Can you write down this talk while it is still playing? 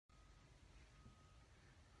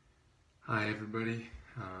Hi everybody,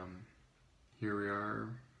 here we are,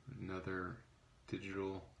 another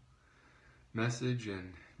digital message,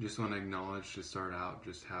 and just want to acknowledge to start out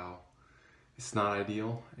just how it's not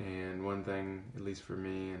ideal. And one thing, at least for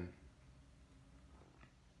me and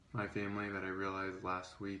my family, that I realized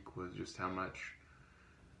last week was just how much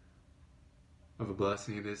of a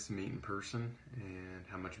blessing it is to meet in person and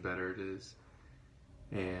how much better it is.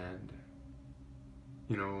 And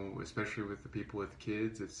especially with the people with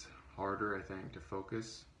kids, it's harder, I think, to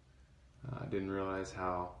focus. I didn't realize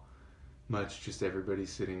how much just everybody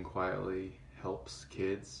sitting quietly helps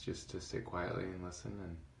kids just to sit quietly and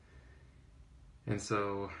listen. And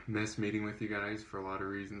so miss meeting with you guys for a lot of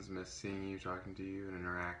reasons, miss seeing you, talking to you, and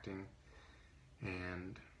interacting.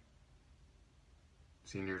 And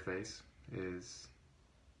seeing your face is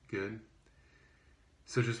good.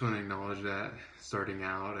 So just want to acknowledge that starting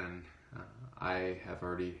out, and I have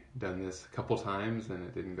already done this a couple times and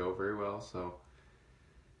it didn't go very well, so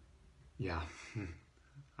yeah.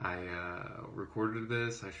 I recorded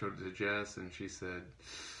this, I showed it to Jess, and she said,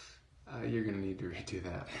 you're going to need to redo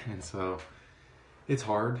that. And so it's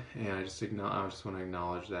hard, and I just want to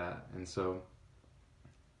acknowledge that. And so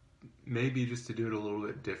maybe just to do it a little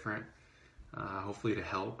bit different, hopefully to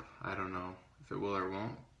help. I don't know if it will or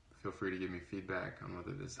won't. Feel free to give me feedback on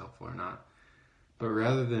whether this is helpful or not. But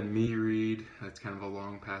rather than me read, it's kind of a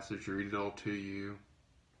long passage, read it all to you,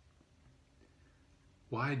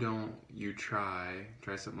 why don't you try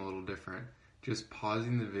something a little different? Just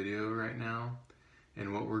pausing the video right now,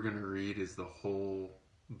 and what we're going to read is the whole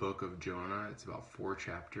book of Jonah. It's about 4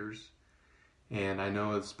 chapters. And I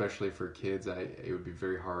know especially for kids, it would be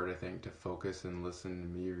very hard, I think, to focus and listen to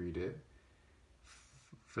me read it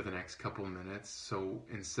for the next couple of minutes. So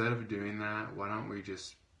instead of doing that, why don't we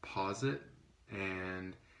just pause it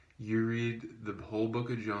and you read the whole book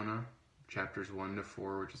of Jonah, chapters 1 to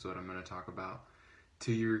 4, which is what I'm going to talk about,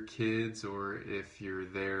 to your kids, or if you're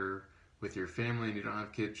there with your family and you don't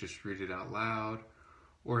have kids, just read it out loud.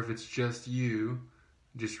 Or if it's just you,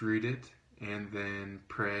 just read it and then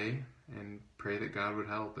pray that God would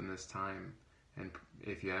help in this time. And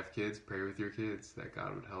if you have kids, pray with your kids that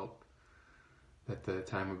God would help, that the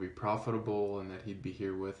time would be profitable, and that He'd be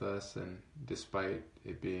here with us, and despite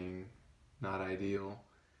it being not ideal,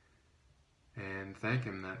 and thank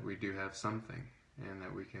Him that we do have something and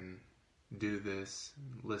that we can do this,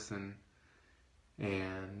 listen,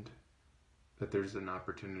 and that there's an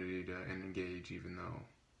opportunity to engage even though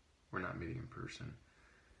we're not meeting in person.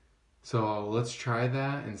 So let's try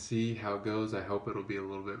that and see how it goes. I hope it'll be a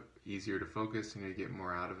little bit easier to focus and you get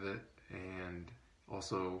more out of it, and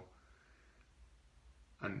also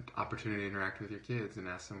an opportunity to interact with your kids and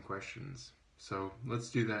ask them questions. So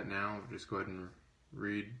let's do that now. Just go ahead and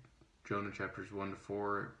read Jonah chapters 1 to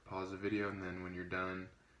 4, pause the video, and then when you're done,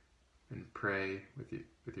 and pray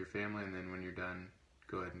with your family, and then when you're done,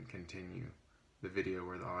 go ahead and continue the video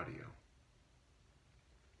or the audio.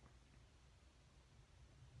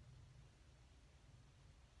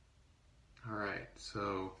 Alright,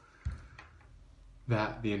 so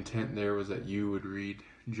the intent there was that you would read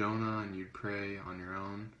Jonah and you'd pray on your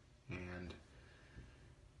own. And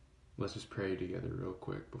let's just pray together real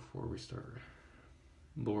quick before we start.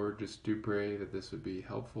 Lord, just do pray that this would be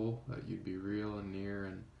helpful, that you'd be real and near,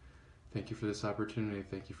 and thank you for this opportunity.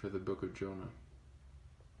 Thank you for the book of Jonah.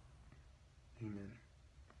 Amen.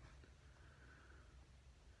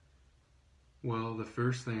 Well, the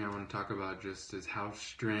first thing I want to talk about just is how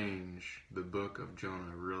strange the book of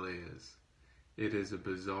Jonah really is. It is a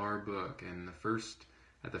bizarre book, and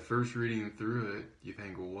at the first reading through it, you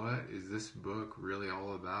think, what is this book really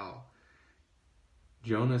all about?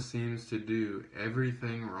 Jonah seems to do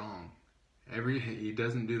everything wrong. He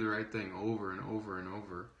doesn't do the right thing over and over and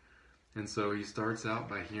over. And so he starts out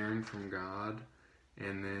by hearing from God,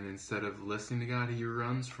 and then instead of listening to God, he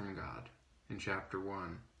runs from God in chapter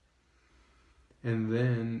 1. And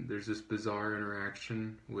then there's this bizarre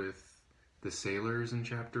interaction with the sailors in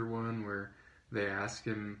chapter 1 where they ask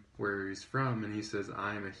him where he's from, and he says,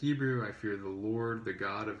 I am a Hebrew, I fear the Lord, the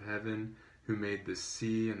God of heaven, who made the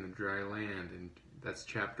sea and the dry land. And that's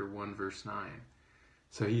chapter 1, verse 9.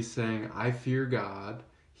 So he's saying, I fear God.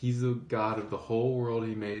 He's the God of the whole world.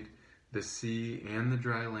 He made the sea and the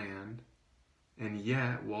dry land. And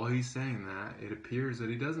yet, while he's saying that, it appears that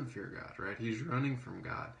he doesn't fear God, right? He's running from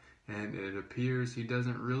God. And it appears he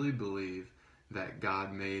doesn't really believe that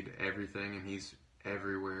God made everything and he's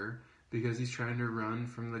everywhere, because he's trying to run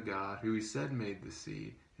from the God who he said made the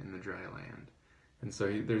sea and the dry land. And so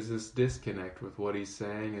there's this disconnect with what he's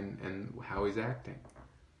saying and how he's acting.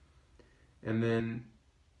 And then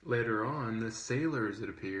later on, the sailors, it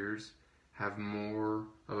appears, have more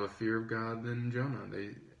of a fear of God than Jonah.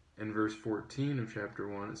 In verse 14 of chapter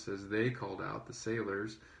 1, it says, they called out, the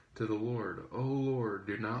sailors, to the Lord, O Lord,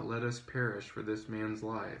 do not let us perish for this man's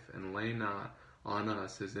life, and lay not on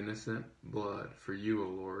us his innocent blood, for you, O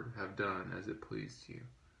Lord, have done as it pleased you.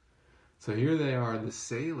 So here they are, the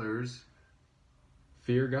sailors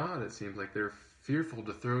fear God. It seems like they're fearful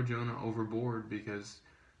to throw Jonah overboard because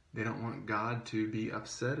they don't want God to be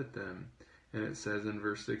upset at them. And it says in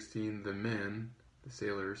verse 16, the men, the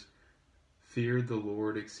sailors, feared the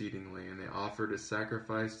Lord exceedingly, and they offered a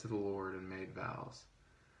sacrifice to the Lord and made vows.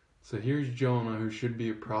 So here's Jonah, who should be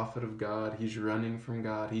a prophet of God. He's running from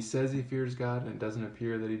God. He says he fears God, and it doesn't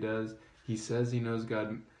appear that he does. He says he knows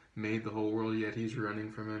God made the whole world, yet he's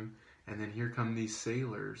running from him. And then here come these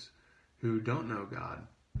sailors who don't know God.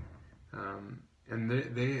 And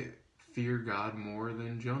they fear God more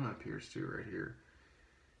than Jonah appears to right here.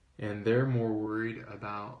 And they're more worried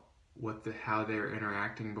about how they're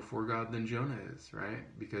interacting before God than Jonah is,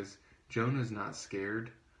 right? Because Jonah's not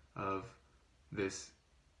scared of this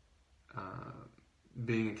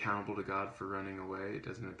being accountable to God for running away. It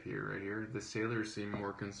doesn't appear right here. The sailors seem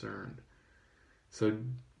more concerned. So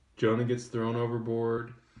Jonah gets thrown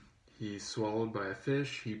overboard. He's swallowed by a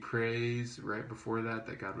fish. He prays right before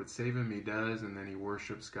that God would save him. He does, and then he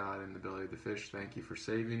worships God in the belly of the fish. Thank you for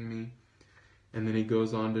saving me. And then he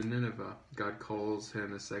goes on to Nineveh. God calls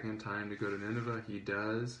him a second time to go to Nineveh. He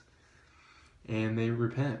does. And they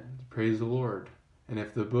repent. Praise the Lord. And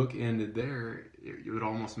if the book ended there, it would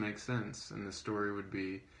almost make sense. And the story would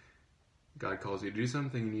be, God calls you to do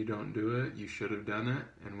something and you don't do it. You should have done it.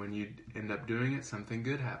 And when you end up doing it, something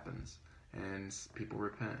good happens. And people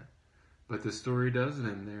repent. But the story doesn't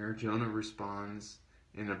end there. Jonah responds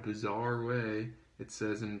in a bizarre way. It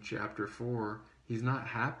says in chapter 4, he's not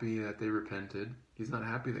happy that they repented. He's not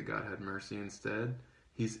happy that God had mercy. Instead,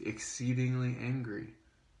 he's exceedingly angry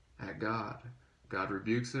at God. God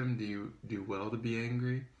rebukes him. Do you do well to be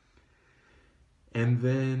angry? And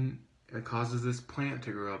then it causes this plant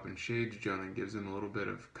to grow up and shades Jonah and gives him a little bit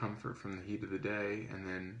of comfort from the heat of the day. And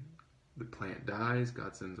then the plant dies.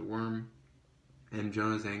 God sends a worm. And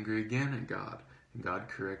Jonah's angry again at God. And God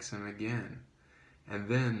corrects him again. And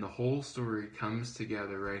then the whole story comes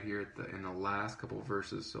together right here in the last couple of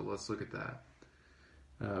verses. So let's look at that.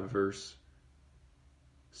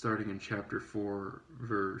 Starting in chapter 4,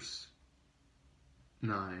 verse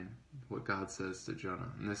 9, what God says to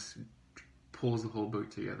Jonah. And this pulls the whole book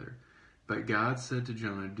together. But God said to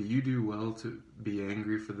Jonah, do you do well to be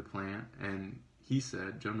angry for the plant? And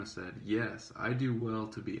Jonah said, yes, I do well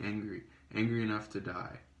to be angry enough to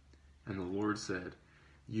die. And the Lord said,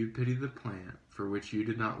 you pity the plant for which you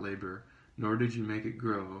did not labor, nor did you make it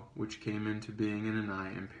grow, which came into being in a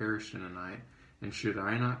night and perished in a night. And should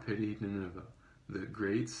I not pity Nineveh, the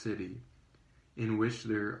great city, in which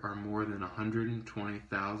there are more than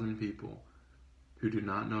 120,000 people who do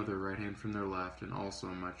not know their right hand from their left, and also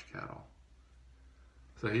much cattle?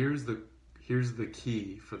 So here's the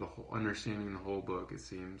key for the whole understanding the whole book, it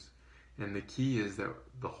seems. And the key is that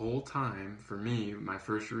the whole time, for me, my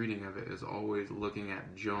first reading of it is always looking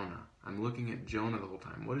at Jonah. I'm looking at Jonah the whole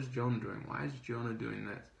time. What is Jonah doing? Why is Jonah doing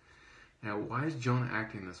this? Now, why is Jonah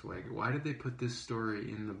acting this way? Why did they put this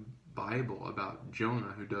story in the Bible about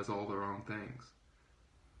Jonah who does all the wrong things?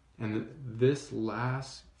 And this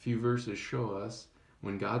last few verses show us,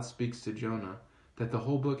 when God speaks to Jonah, that the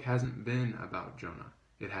whole book hasn't been about Jonah.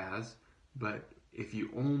 It has, but if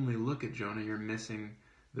you only look at Jonah, you're missing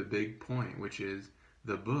the big point, which is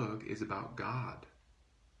the book is about God.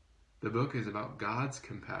 The book is about God's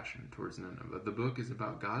compassion towards Nineveh. The book is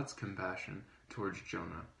about God's compassion towards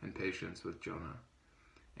Jonah and patience with Jonah.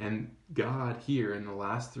 And God here in the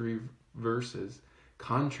last 3 verses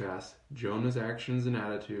contrasts Jonah's actions and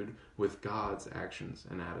attitude with God's actions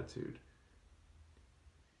and attitude.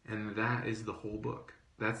 And that is the whole book.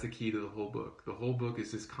 That's the key to the whole book. The whole book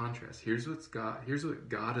is this contrast. Here's what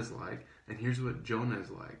God is like, and here's what Jonah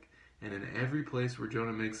is like. And in every place where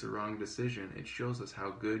Jonah makes the wrong decision, it shows us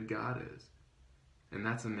how good God is. And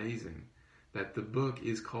that's amazing. That the book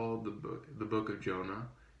is called the book of Jonah,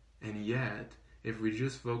 and yet, if we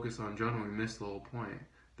just focus on Jonah, we miss the whole point.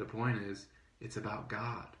 The point is, it's about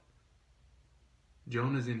God.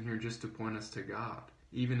 Jonah's in here just to point us to God.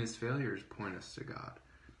 Even his failures point us to God.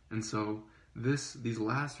 And so, these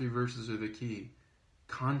last 3 verses are the key.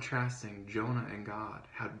 Contrasting Jonah and God,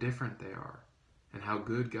 how different they are, and how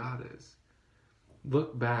good God is.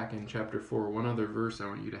 Look back in chapter 4. One other verse I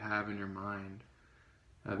want you to have in your mind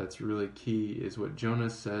that's really key is what Jonah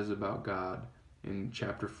says about God in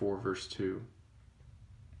chapter 4, verse 2.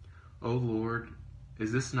 O Lord,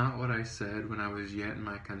 is this not what I said when I was yet in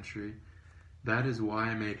my country? That is why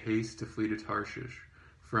I made haste to flee to Tarshish,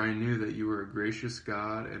 for I knew that you are a gracious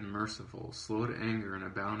God and merciful, slow to anger and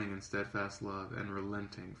abounding in steadfast love and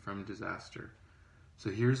relenting from disaster.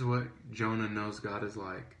 So here's what Jonah knows God is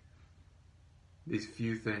like. These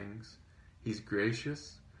few things. He's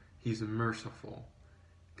gracious. He's merciful.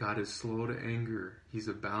 God is slow to anger. He's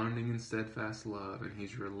abounding in steadfast love, and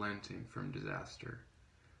he's relenting from disaster.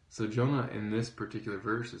 So Jonah in this particular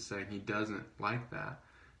verse is saying he doesn't like that.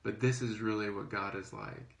 But this is really what God is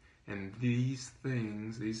like. And these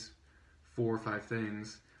things, these 4 or 5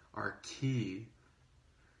 things, are key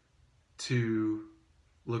to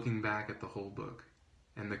looking back at the whole book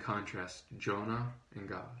and the contrast Jonah and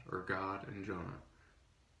God, or God and Jonah.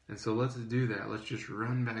 And so let's do that. Let's just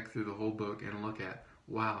run back through the whole book and look at,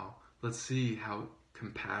 wow, let's see how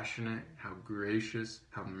compassionate, how gracious,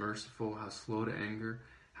 how merciful, how slow to anger,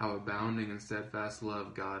 how abounding in steadfast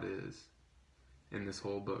love God is in this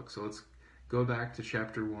whole book. So let's go back to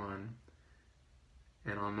chapter 1.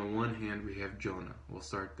 And on the one hand, we have Jonah. We'll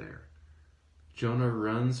start there. Jonah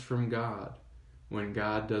runs from God when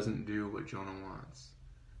God doesn't do what Jonah wants.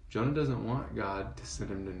 Jonah doesn't want God to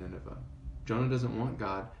send him to Nineveh. Jonah doesn't want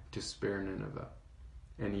God to spare Nineveh.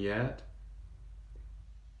 And yet,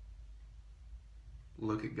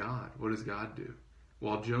 look at God. What does God do?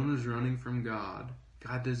 While Jonah's running from God,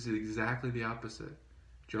 God does exactly the opposite.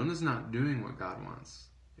 Jonah's not doing what God wants.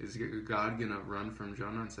 Is God going to run from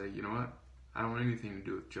Jonah and say, you know what? I don't want anything to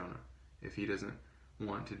do with Jonah if he doesn't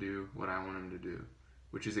want to do what I want him to do.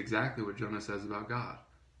 Which is exactly what Jonah says about God.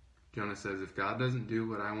 Jonah says, if God doesn't do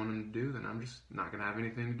what I want him to do, then I'm just not going to have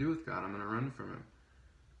anything to do with God. I'm going to run from him.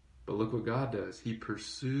 But look what God does. He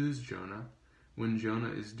pursues Jonah when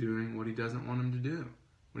Jonah is doing what he doesn't want him to do,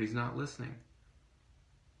 when he's not listening.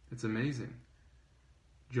 It's amazing.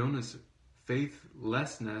 Jonah's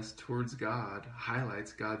faithlessness towards God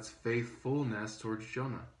highlights God's faithfulness towards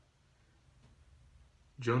Jonah.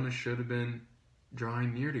 Jonah should have been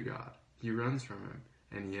drawing near to God. He runs from him.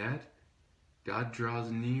 And yet, God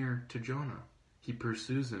draws near to Jonah. He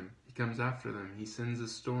pursues him. He comes after them. He sends a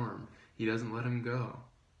storm. He doesn't let him go.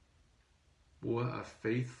 What a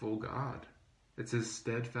faithful God. It's his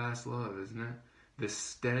steadfast love, isn't it? The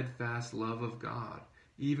steadfast love of God.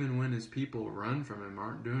 Even when his people run from him,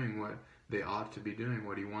 aren't doing what they ought to be doing,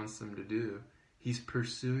 what he wants them to do, he's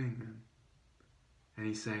pursuing them. And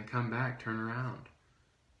he's saying, come back, turn around.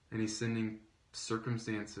 And he's sending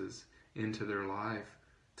circumstances into their life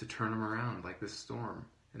to turn them around, like this storm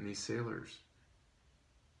and these sailors.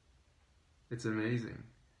 It's amazing.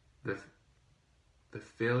 The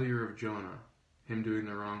failure of Jonah, him doing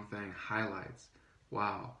the wrong thing, highlights,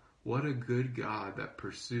 wow, what a good God that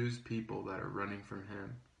pursues people that are running from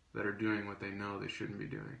him, that are doing what they know they shouldn't be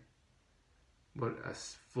doing. What a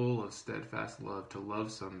full of steadfast love to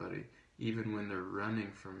love somebody even when they're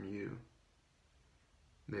running from you.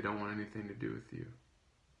 They don't want anything to do with you.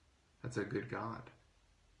 That's a good God.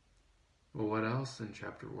 Well, what else in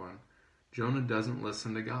chapter 1? Jonah doesn't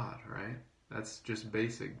listen to God, right? That's just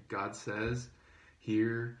basic. God says,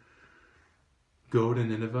 here, go to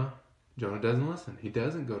Nineveh. Jonah doesn't listen. He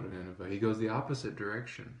doesn't go to Nineveh. He goes the opposite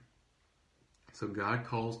direction. So God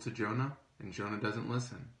calls to Jonah, and Jonah doesn't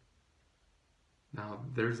listen. Now,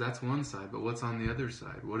 that's one side, but what's on the other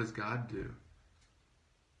side? What does God do?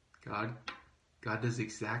 God does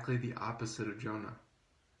exactly the opposite of Jonah.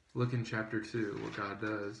 Look in chapter 2, what God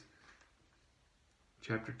does.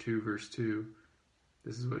 Chapter 2, verse 2.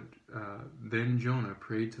 This is what, then Jonah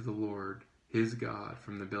prayed to the Lord, his God,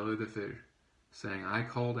 from the belly of the fish, saying, I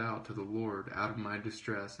called out to the Lord out of my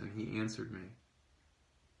distress, and he answered me.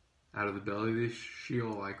 Out of the belly of the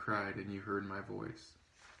Sheol I cried, and you heard my voice.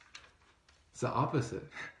 It's the opposite.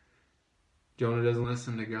 Jonah doesn't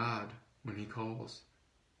listen to God when he calls.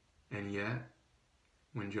 And yet,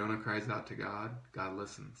 when Jonah cries out to God, God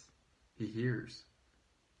listens. He hears.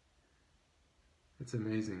 It's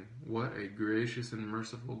amazing. What a gracious and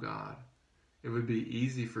merciful God. It would be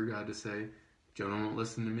easy for God to say, Jonah won't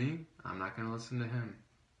listen to me. I'm not going to listen to him.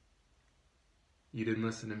 You didn't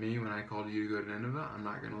listen to me when I called you to go to Nineveh. I'm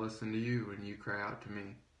not going to listen to you when you cry out to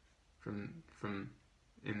me from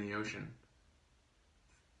in the ocean,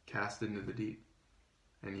 cast into the deep.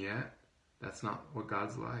 And yet, that's not what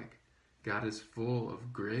God's like. God is full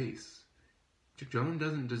of grace. Jonah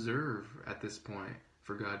doesn't deserve at this point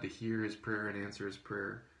for God to hear his prayer and answer his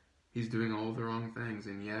prayer. He's doing all the wrong things,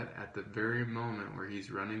 and yet at the very moment where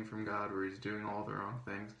he's running from God, where he's doing all the wrong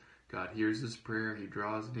things, God hears his prayer, he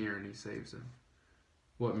draws near, and he saves him.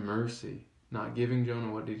 What mercy, not giving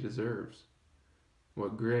Jonah what he deserves.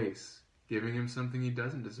 What grace, giving him something he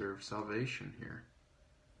doesn't deserve, salvation here.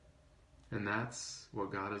 And that's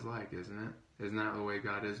what God is like, isn't it? Isn't that the way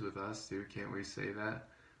God is with us too? Can't we say that?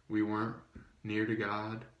 We weren't near to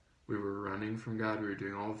God. We were running from God. We were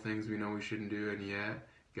doing all the things we know we shouldn't do. And yet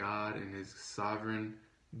God in his sovereign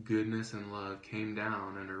goodness and love came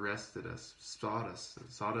down and arrested us, sought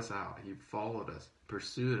us out. He followed us,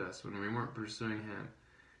 pursued us when we weren't pursuing him.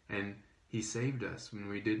 And he saved us when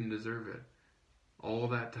we didn't deserve it. All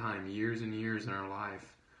that time, years and years in our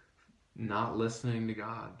life, not listening to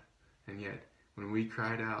God. And yet, when we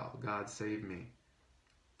cried out, God, save me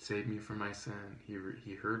from my sin,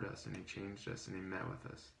 he heard us and he changed us and he met with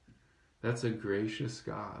us. That's a gracious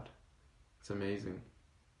God. It's amazing.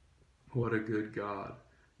 What a good God.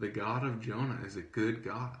 The God of Jonah is a good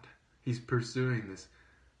God. He's pursuing this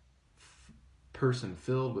person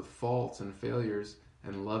filled with faults and failures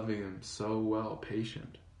and loving him so well,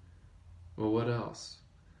 patient. Well, what else?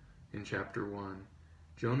 In chapter 1,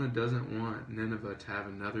 Jonah doesn't want Nineveh to have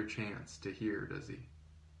another chance to hear, does he?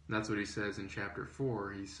 That's what he says in chapter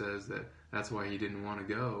 4. He says that that's why he didn't want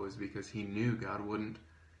to go, is because he knew God would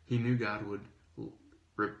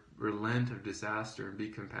relent of disaster and be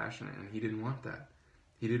compassionate, and he didn't want that.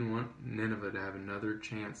 He didn't want Nineveh to have another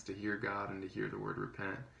chance to hear God and to hear the word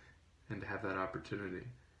repent and to have that opportunity.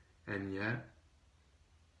 And yet,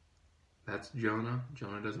 that's Jonah.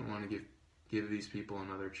 Jonah doesn't want to give these people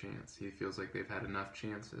another chance. He feels like they've had enough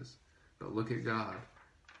chances. But look at God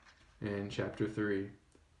in chapter 3.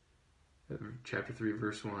 Chapter 3,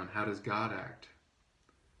 verse 1. How does God act?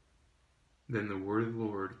 Then the word of the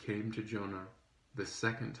Lord came to Jonah the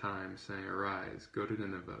second time, saying, Arise, go to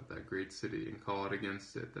Nineveh, that great city, and call out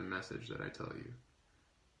against it the message that I tell you.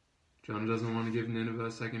 Jonah doesn't want to give Nineveh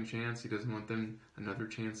a second chance. He doesn't want them another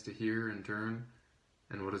chance to hear and turn.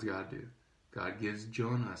 And what does God do? God gives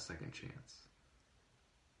Jonah a second chance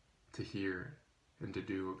to hear and to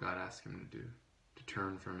do what God asked him to do, to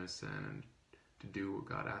turn from his sin and to do what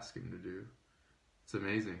God asked him to do. It's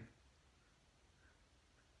amazing.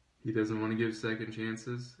 He doesn't want to give second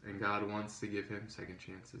chances, and God wants to give him second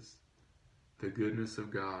chances. The goodness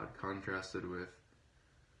of God contrasted with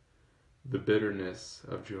the bitterness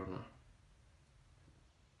of Jonah.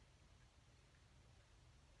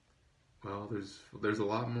 Well, there's a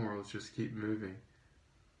lot more. Let's just keep moving.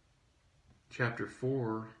 Chapter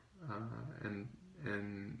 4, and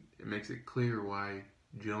it makes it clear why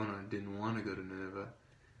Jonah didn't want to go to Nineveh.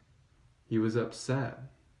 He was upset.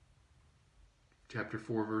 Chapter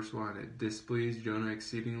 4, verse 1, it displeased Jonah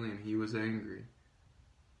exceedingly, and he was angry.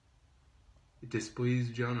 It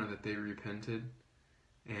displeased Jonah that they repented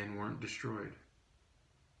and weren't destroyed.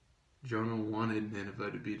 Jonah wanted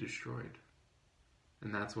Nineveh to be destroyed,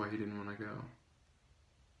 and that's why he didn't want to go.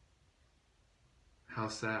 How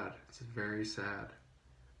sad. It's very sad.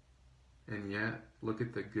 And yet, look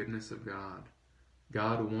at the goodness of God.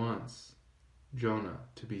 God wants Jonah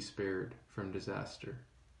to be spared from disaster.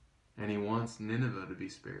 And he wants Nineveh to be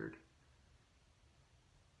spared,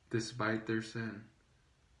 despite their sin.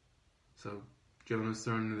 So Jonah's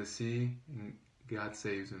thrown into the sea, and God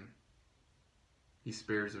saves him. He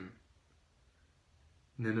spares him.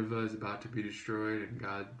 Nineveh is about to be destroyed, and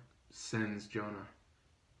God sends Jonah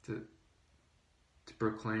to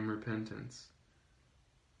proclaim repentance.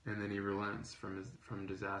 And then he relents from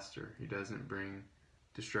disaster. He doesn't bring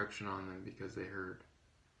destruction on them because they heard.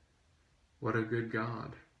 What a good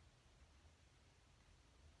God.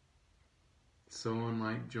 So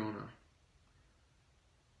unlike Jonah.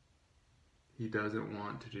 He doesn't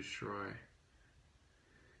want to destroy.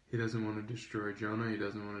 He doesn't want to destroy Jonah. He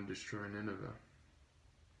doesn't want to destroy Nineveh.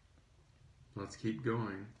 Let's keep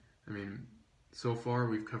going. I mean, so far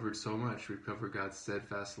we've covered so much. We've covered God's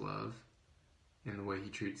steadfast love in the way he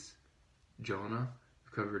treats Jonah.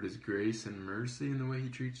 We've covered his grace and mercy in the way he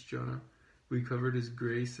treats Jonah. We covered his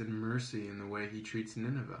grace and mercy in the way he treats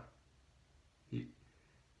Nineveh.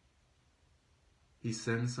 He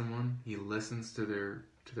sends someone, he listens to their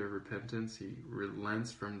repentance, he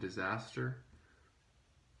relents from disaster.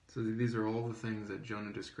 So these are all the things that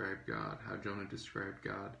Jonah described God, how Jonah described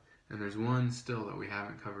God. And there's one still that we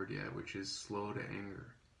haven't covered yet, which is slow to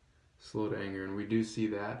anger. Slow to anger. And we do see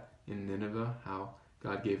that in Nineveh, how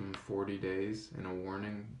God gave him 40 days and a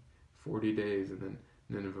warning, 40 days, and then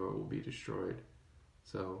Nineveh will be destroyed.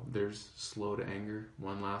 So there's slow to anger,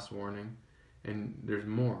 one last warning, and there's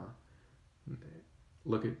more.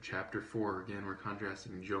 Look at chapter 4 again. We're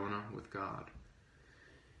contrasting Jonah with God.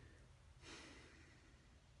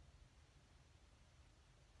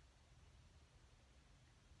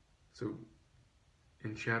 So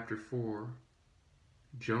in chapter 4,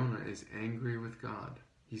 Jonah is angry with God.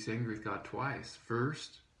 He's angry with God twice.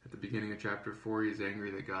 First, at the beginning of chapter 4, he's angry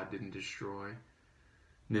that God didn't destroy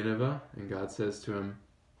Nineveh, and God says to him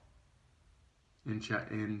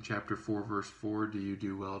in chapter 4, verse 4, do you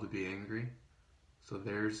do well to be angry? So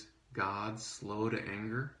there's God slow to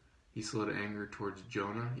anger. He's slow to anger towards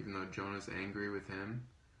Jonah, even though Jonah's angry with him.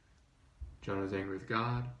 Jonah's angry with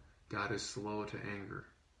God. God is slow to anger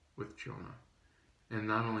with Jonah. And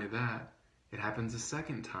not only that, it happens a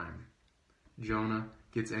second time. Jonah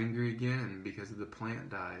gets angry again because the plant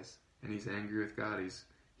dies, and he's angry with God.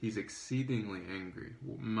 He's exceedingly angry,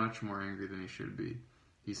 much more angry than he should be.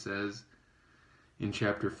 He says in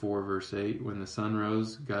chapter 4, verse 8, when the sun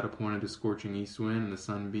rose, God appointed a scorching east wind, and the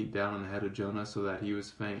sun beat down on the head of Jonah so that he was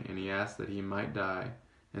faint, and he asked that he might die,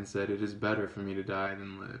 and said, it is better for me to die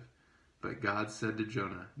than live. But God said to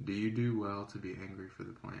Jonah, do you do well to be angry for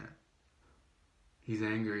the plant? He's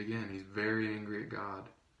angry again. He's very angry at God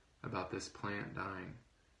about this plant dying.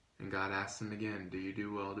 And God asks him again, do you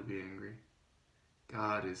do well to be angry?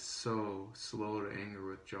 God is so slow to anger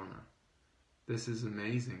with Jonah. This is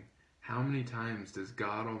amazing. How many times does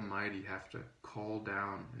God Almighty have to call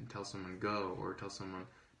down and tell someone go, or tell someone,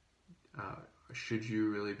 should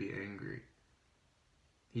you really be angry?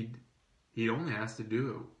 He only has to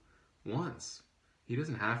do it once. He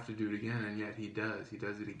doesn't have to do it again, and yet he does. He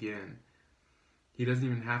does it again. He doesn't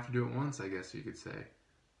even have to do it once, I guess you could say,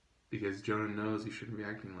 because Jonah knows he shouldn't be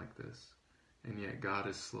acting like this. And yet God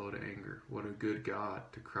is slow to anger. What a good God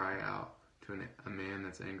to cry out to a man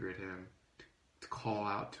that's angry at him, to call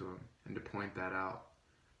out to him and to point that out,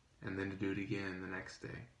 and then to do it again the next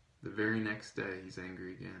day. The very next day he's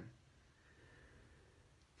angry again.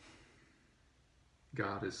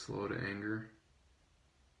 God is slow to anger,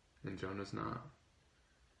 and Jonah's not.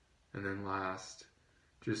 And then last,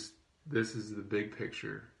 this is the big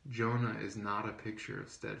picture. Jonah is not a picture of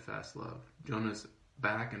steadfast love. Jonah's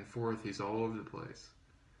back and forth. He's all over the place.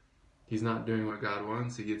 He's not doing what God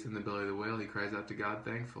wants. He gets in the belly of the whale. He cries out to God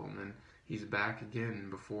thankful. And then he's back again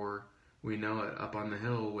before we know it, up on the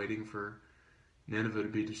hill, waiting for Nineveh to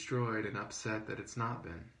be destroyed, and upset that it's not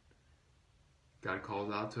been. God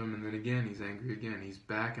calls out to him, and then again he's angry again. He's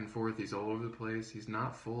back and forth. He's all over the place. He's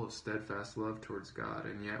not full of steadfast love towards God.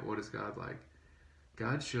 And yet, what is God like?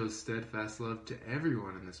 God shows steadfast love to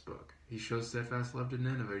everyone in this book. He shows steadfast love to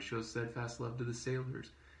Nineveh. He shows steadfast love to the sailors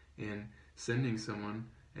in sending someone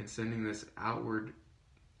and sending this outward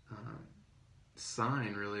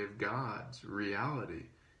sign, really, of God's reality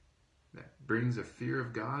that brings a fear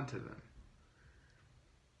of God to them.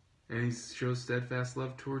 And he shows steadfast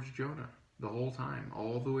love towards Jonah the whole time,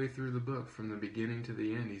 all the way through the book, from the beginning to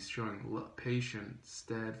the end. He's showing patient,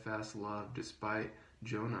 steadfast love despite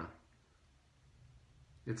Jonah.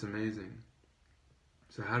 It's amazing.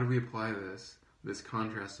 So how do we apply this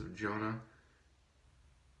contrast of Jonah?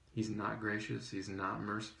 He's not gracious, he's not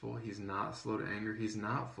merciful, he's not slow to anger, he's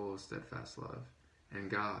not full of steadfast love. And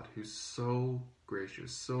God, who's so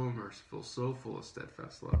gracious, so merciful, so full of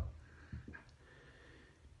steadfast love,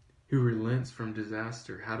 who relents from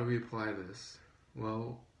disaster. How do we apply this?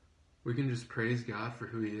 Well, we can just praise God for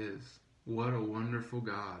who he is. What a wonderful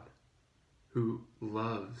God who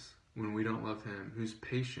loves when we don't love him, who's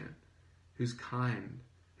patient, who's kind,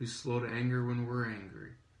 who's slow to anger when we're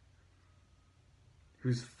angry,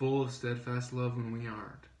 who's full of steadfast love when we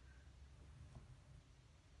aren't.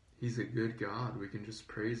 He's a good God. We can just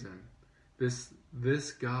praise him.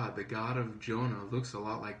 This God, the God of Jonah, looks a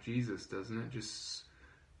lot like Jesus, doesn't it? Just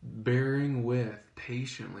bearing with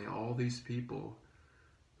patiently all these people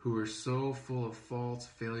who are so full of faults,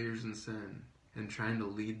 failures, and sin, and trying to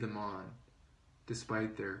lead them on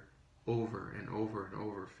despite their over and over and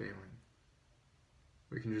over failing.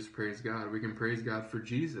 We can just praise God. We can praise God for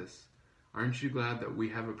Jesus. Aren't you glad that we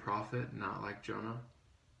have a prophet not like Jonah?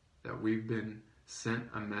 That we've been sent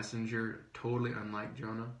a messenger totally unlike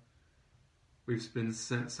Jonah? We've been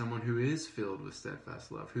sent someone who is filled with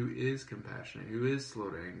steadfast love, who is compassionate, who is slow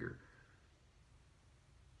to anger.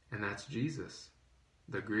 And that's Jesus,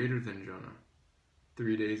 the greater than Jonah.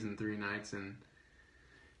 3 days and 3 nights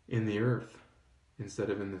in the earth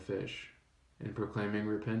instead of in the fish, and proclaiming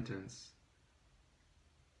repentance.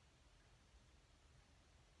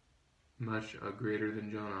 Much greater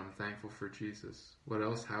than Jonah. I'm thankful for Jesus. What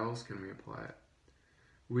else? How else can we apply it?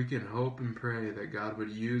 We can hope and pray that God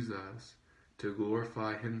would use us to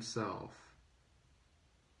glorify himself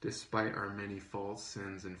despite our many faults,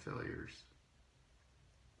 sins, and failures.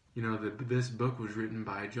 You know, this book was written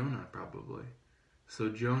by Jonah, probably. So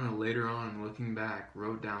Jonah, later on, looking back,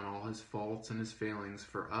 wrote down all his faults and his failings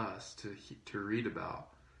for us to read about.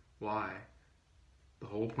 Why? The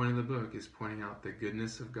whole point of the book is pointing out the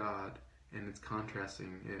goodness of God, and it's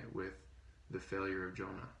contrasting it with the failure of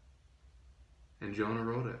Jonah. And Jonah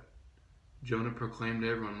wrote it. Jonah proclaimed to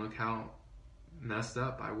everyone, look how messed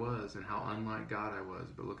up I was and how unlike God I was,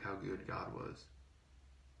 but look how good God was.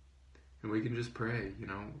 And we can just pray,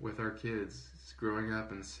 with our kids, growing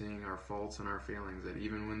up and seeing our faults and our failings, that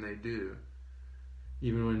even when they do,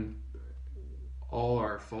 even when all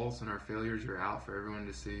our faults and our failures are out for everyone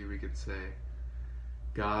to see, we can say,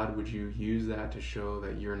 God, would you use that to show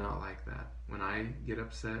that you're not like that? When I get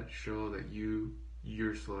upset, show that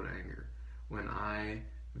you're slow to anger. When I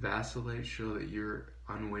vacillate, show that you're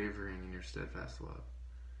unwavering in your steadfast love.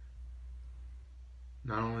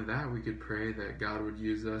 Not only that, we could pray that God would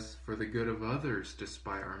use us for the good of others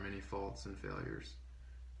despite our many faults and failures.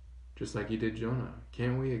 Just like he did Jonah.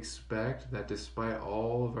 Can't we expect that despite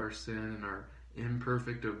all of our sin and our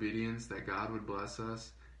imperfect obedience, that God would bless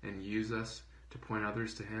us and use us to point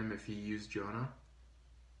others to him if he used Jonah?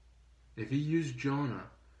 If he used Jonah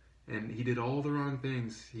and he did all the wrong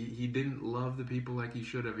things, he didn't love the people like he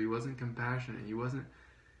should have, he wasn't compassionate, he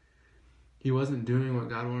wasn't doing what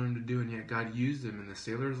God wanted him to do, and yet God used him in the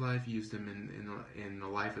sailor's life, used him in the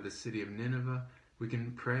life of the city of Nineveh. We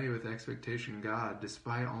can pray with expectation, God,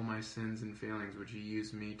 despite all my sins and failings, would you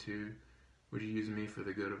use me for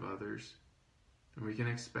the good of others? And we can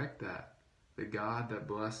expect that. The God that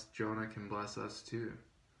blessed Jonah can bless us too.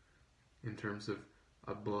 In terms of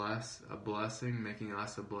a blessing, making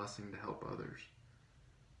us a blessing to help others.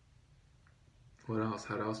 What else?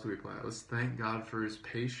 How else do we apply it? Let's thank God for his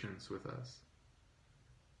patience with us.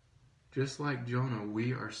 Just like Jonah,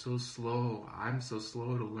 we are so slow. I'm so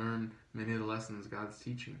slow to learn many of the lessons God's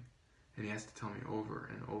teaching. And he has to tell me over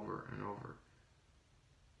and over and over.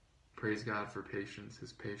 Praise God for patience,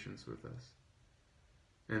 his patience with us.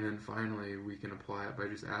 And then finally, we can apply it by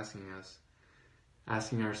just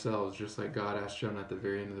asking ourselves, just like God asked Jonah at the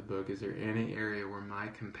very end of the book, is there any area where my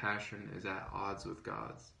compassion is at odds with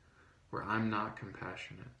God's? Where I'm not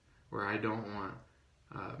compassionate, where I don't want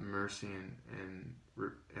mercy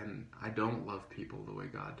and I don't love people the way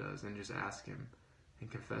God does, and just ask him and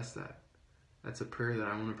confess that. That's a prayer that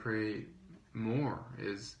I want to pray more,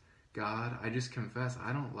 is God, I just confess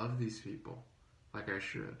I don't love these people like I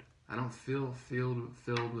should. I don't feel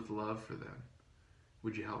filled with love for them.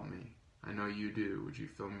 Would you help me? I know you do. Would you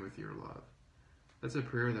fill me with your love? That's a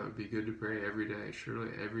prayer that would be good to pray every day.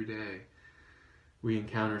 Surely every day we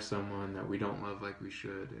encounter someone that we don't love like we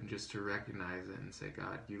should, and just to recognize it and say,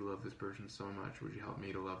 God, you love this person so much. Would you help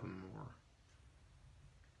me to love them more?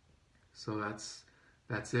 So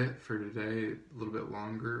that's it for today. A little bit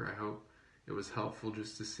longer. I hope it was helpful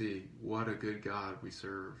just to see what a good God we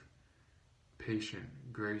serve. Patient,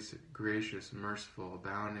 gracious, merciful,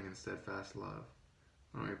 abounding in steadfast love.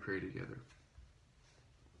 Why don't we pray together?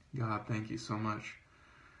 God, thank you so much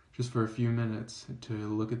just for a few minutes to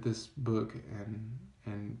look at this book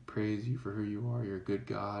and praise you for who you are. You're a good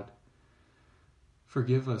God.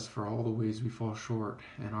 Forgive us for all the ways we fall short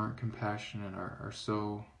and aren't compassionate, are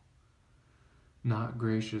so not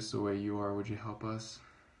gracious the way you are. Would you help us?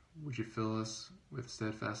 Would you fill us with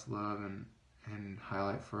steadfast love and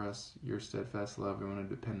highlight for us your steadfast love? We want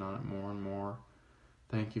to depend on it more and more.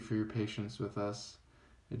 Thank you for your patience with us.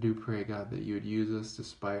 I do pray, God, that you would use us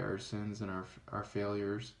despite our sins and our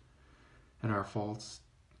failures and our faults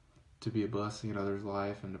to be a blessing in others'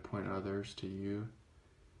 life and to point others to you.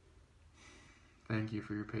 Thank you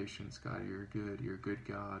for your patience, God. You're good. You're a good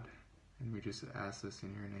God. And we just ask this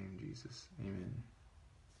in your name, Jesus. Amen.